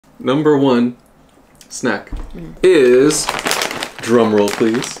number one snack is, drum roll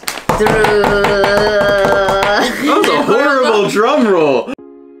please. That was a horrible drum roll.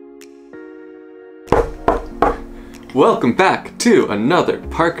 Welcome back to another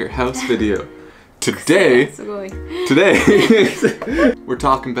Parker House video. Today we're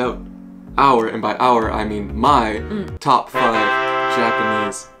talking about our, and by our I mean my, top 5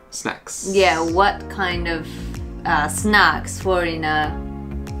 Japanese snacks. Yeah, what kind of snacks foreigner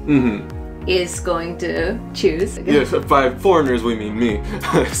is going to choose? Yeah, by foreigners we mean me.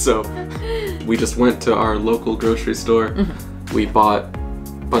 So we just went to our local grocery store. We bought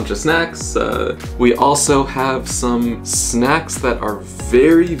a bunch of snacks. We also have some snacks that are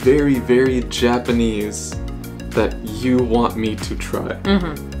very, very, very Japanese that you want me to try.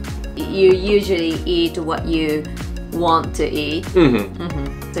 You usually eat what you want to eat.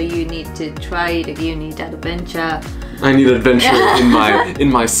 So you need to try it if you need adventure. I need adventure in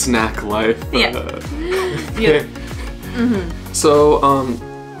my snack life. Yeah. So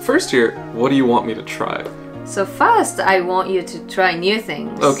first here, what do you want me to try? So first, I want you to try new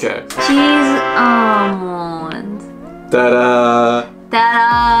things. Okay. Cheese almond. Ta-da!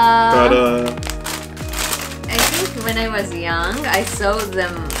 Ta-da! Ta-da! I think when I was young, I saw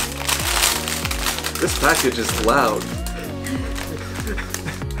them. This package is loud.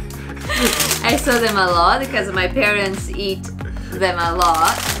 I saw them a lot because my parents eat them a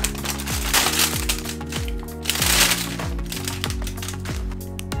lot.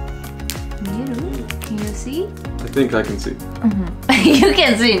 Can you see? I think I can see. You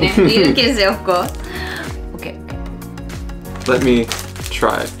can see, you can see, of course. Okay. Let me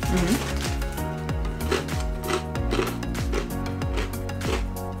try.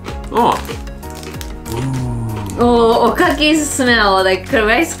 Oh. Oh, okaki smell, like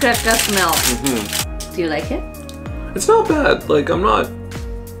rice cracker smell. Do you like it? It's not bad. Like I'm not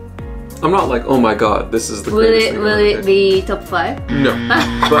like, oh my god, this is the greatest thing. Will it be top 5? No,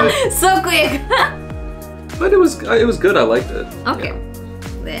 but so quick. but it was good. I liked it. Okay.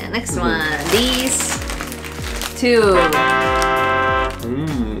 The next one, these two.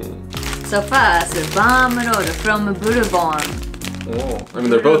 So first, balm roll from Bourbon. Oh, I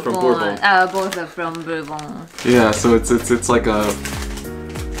mean they're both from Bourbon. Both are from Bourbon. Yeah, so it's like a.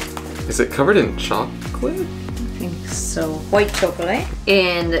 Is it covered in chocolate? I think so. White chocolate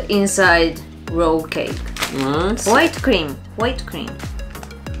and inside roll cake. What? White cream. White cream.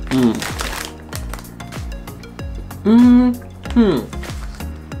 You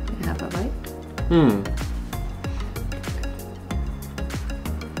have a bite?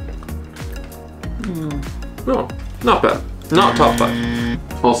 No, not bad. Not top 5.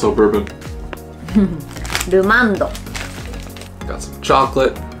 Also bourbon. Lumando. Got some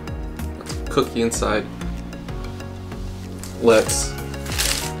chocolate. Got some cookie inside. Let's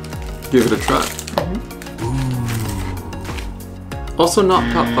give it a try. Also not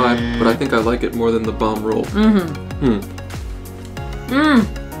top 5, but I think I like it more than the bomb roll.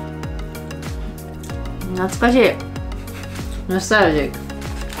 Nostalgic. Nostalgic.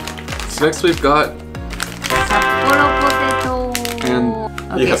 So next we've got. Sapporo potato. And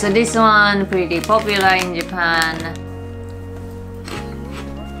Okay, yeah. so this one pretty popular in Japan.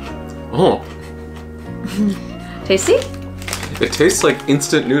 Oh, Tasty? it tastes like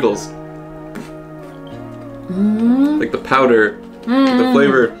instant noodles. Like the powder, the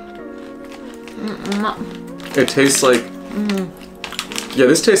flavor. It tastes like. Yeah,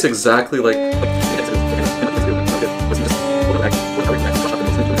 this tastes exactly like.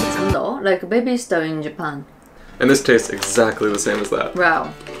 Like baby star in Japan. And this tastes exactly the same as that.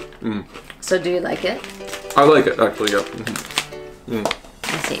 Wow. So do you like it? I like it, actually, yeah.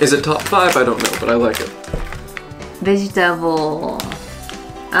 I see. Is it top 5? I don't know, but I like it. Vegetable.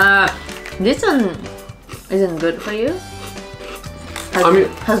 This one isn't good for you.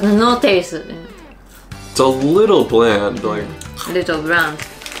 Has no taste in it. It's a little bland, like. Little brown.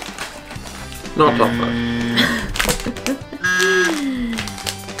 Not top 5.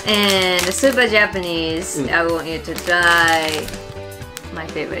 And super Japanese, I want you to try my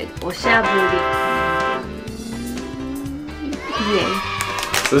favorite, oshaburi. Yay.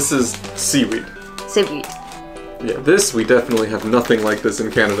 So this is seaweed. Seaweed. Yeah, this, we definitely have nothing like this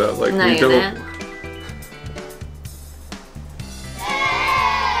in Canada. Like, we don't.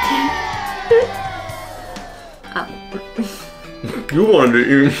 You wanted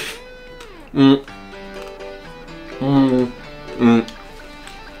to eat.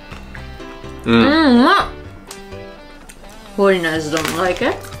 Foreigners don't like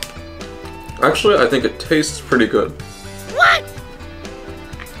it. Actually, I think it tastes pretty good. What?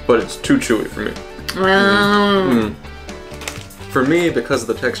 But it's too chewy for me. For me, because of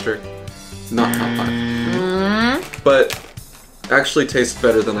the texture, not top 5. But actually tastes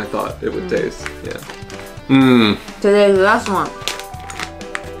better than I thought it would taste. Yeah. Today's last one.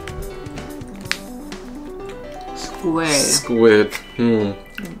 Squid.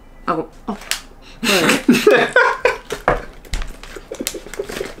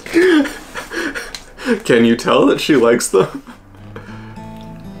 Can you tell that she likes them?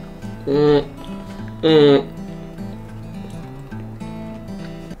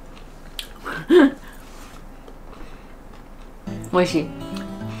 美味しい。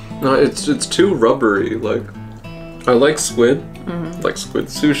 No, it's too rubbery. Like, I like squid. I like squid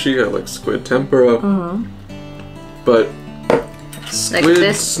sushi. I like squid tempura. But squid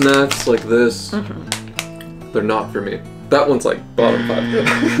like snacks like this, they're not for me. That one's like bottom 5.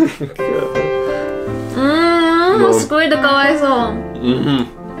 Squid かわいそう。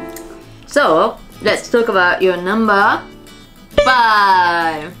So, let's talk about your number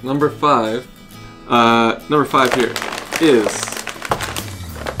 5. Number 5. Number 5 here is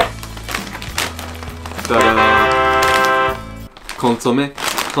ta-da! Consomme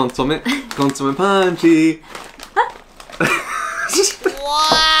punchy.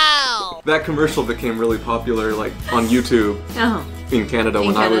 Wow! That commercial became really popular, like on YouTube in Canada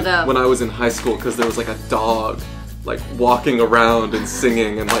when I was in high school, because there was like a dog like walking around and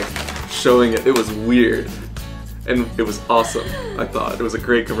singing and like showing it. It was weird. And it was awesome, I thought. It was a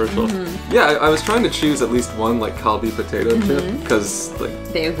great commercial. Yeah, I was trying to choose at least one like kalbi potato chip, because like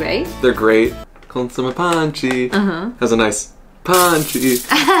they're great. They're great. Consomme punchy has a nice punchy.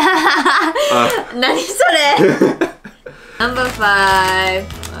 何それ? Number 5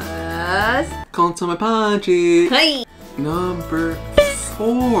 was Consomme punchy. はい。 Number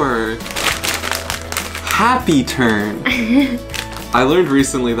 4. Happy turn. I learned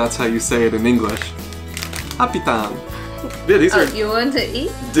recently that's how you say it in English. Happy time. Yeah, these are. You want to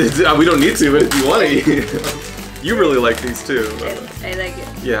eat? We don't need to, but if you want to eat. You really like these too. I like it.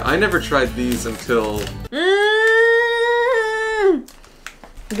 Yeah, I never tried these until.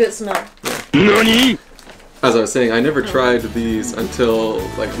 Good smell. NANI? As I was saying, I never tried these until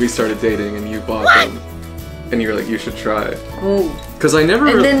like we started dating and you bought them. And you were like, you should try. Oh. Because I never.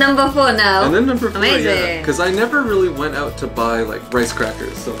 And then number 4 now. And then number 4, amazing. Yeah. Because I never really went out to buy like rice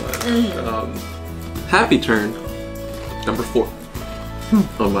crackers so much. Happy turn, number 4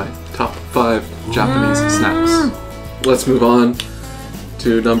 on my top 5 Japanese snacks. Let's move on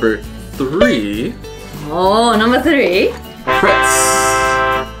to number 3. Oh, number 3? Pretz.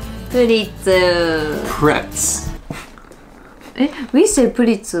 Pritz. Pretz. We say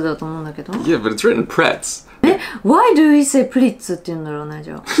Pritz だと思うんだけど。 Yeah, but it's written Pretz. Why do we say Pritz って言うんだろうね、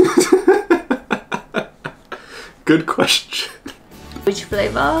じゃあ。Good question. Which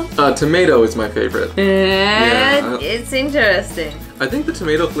flavor? Tomato is my favorite. Yeah, it's interesting. I think the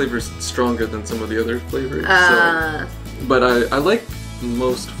tomato flavor is stronger than some of the other flavors. So, but I like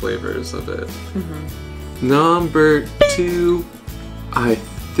most flavors of it. Number 2, I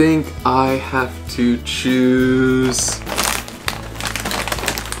think I have to choose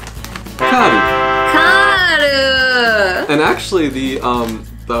Karu. Karu. And actually the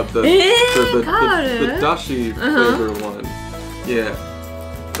dashi flavor one. Yeah.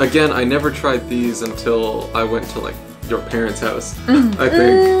 Again, I never tried these until I went to like your parents' house. I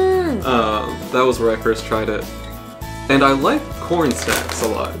think that was where I first tried it. And I like corn snacks a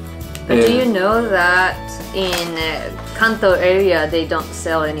lot. But do you know that in Kanto area they don't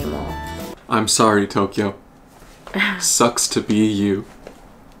sell anymore? I'm sorry, Tokyo. Sucks to be you.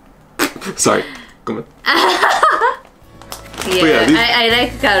 Sorry. Come on. Yeah, I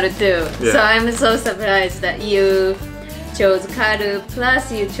like Karu too. Yeah. So I'm so surprised that you chose Karu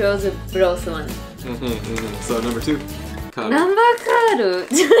plus you chose broth one. So number 2, Karu. Number Karu.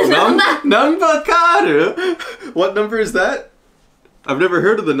 Number Karu? What number is that? I've never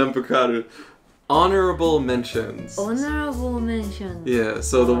heard of the number Karu. Honorable mentions. Honorable mentions. Yeah,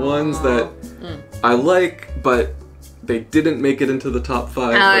 so the ones that I like, but they didn't make it into the top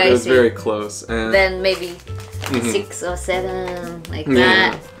 5, but it was very close. And then maybe 6 or 7, like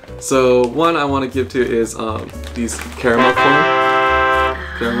that. So one I want to give to is these caramel corn.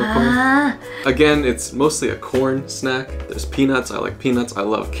 Again, it's mostly a corn snack. There's peanuts. I like peanuts. I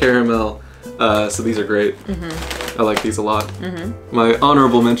love caramel. So these are great. I like these a lot. My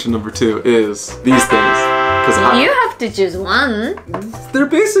honorable mention number 2 is these things. You have to choose one. They're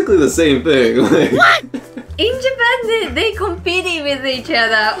basically the same thing. What? In Japan, they competing with each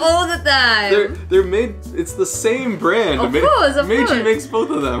other all the time. They're made. It's the same brand. Of course. Meiji makes both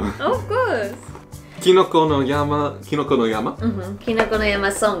of them. Of course. Kinoko no Yama. Kinoko no Yama. Kinoko no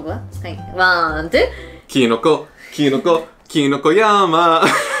Yama song. はい。1, 2. Kinoko. キノコ山。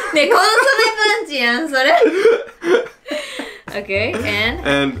ね、コンソメパンチやん、それ。Okay,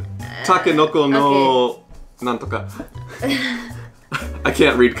 and タケノコのなんとか。I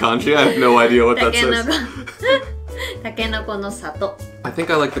can't read kanji. I have no idea what that says. タケノコの里。I think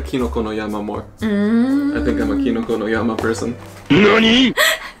I like the kinoko no yama more. I think I'm a kinoko no yama person. NANI?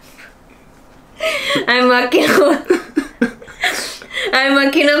 I'm a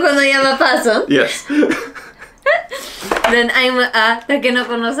kinoko no yama person. Yes. Then I'm a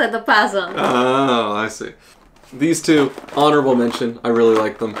takenoko no sato person. Oh, I see. These two, honorable mention. I really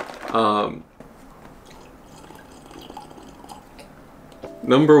like them.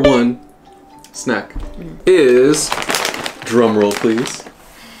 Number one snack is, drum roll please.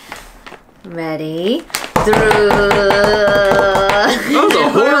 Ready? That was a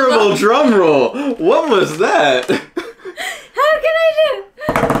horrible drum roll. What was that? How can I do?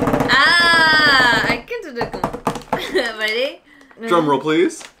 I can't do it. Ready? Drum roll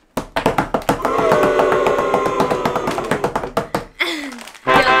please.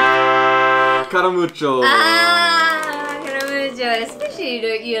 Caramucho. Caramucho.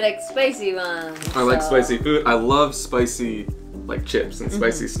 Especially you like spicy ones. I like spicy food. I love spicy like chips and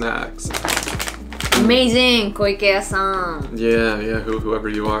spicy snacks. Amazing, Koike-san. Yeah, whoever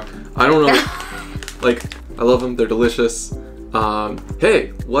you are. I don't know. Like, I love them. They're delicious.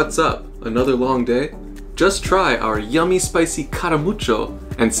 Hey, what's up? Another long day? Just try our yummy spicy caramucho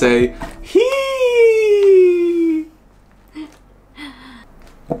and say, hee!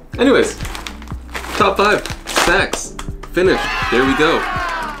 Anyways, top 5 snacks finished. Here we go.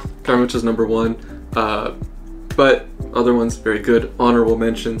 Caramucho's number 1. But other ones, very good. Honorable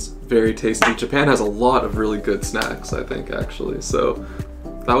mentions, very tasty. Japan has a lot of really good snacks, I think, actually. So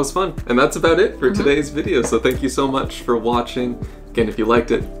that was fun. And that's about it for today's video. So thank you so much for watching. Again, if you liked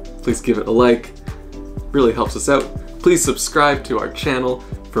it, please give it a like. Really helps us out. Please subscribe to our channel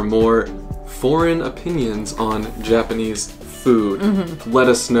for more foreign opinions on Japanese food. Let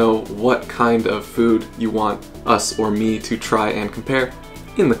us know what kind of food you want us or me to try and compare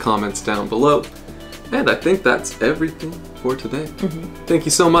in the comments down below. And I think that's everything for today. Thank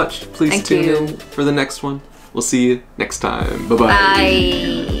you so much. Please tune in for the next one. We'll see you next time.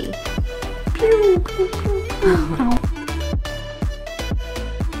 Bye-bye. Bye.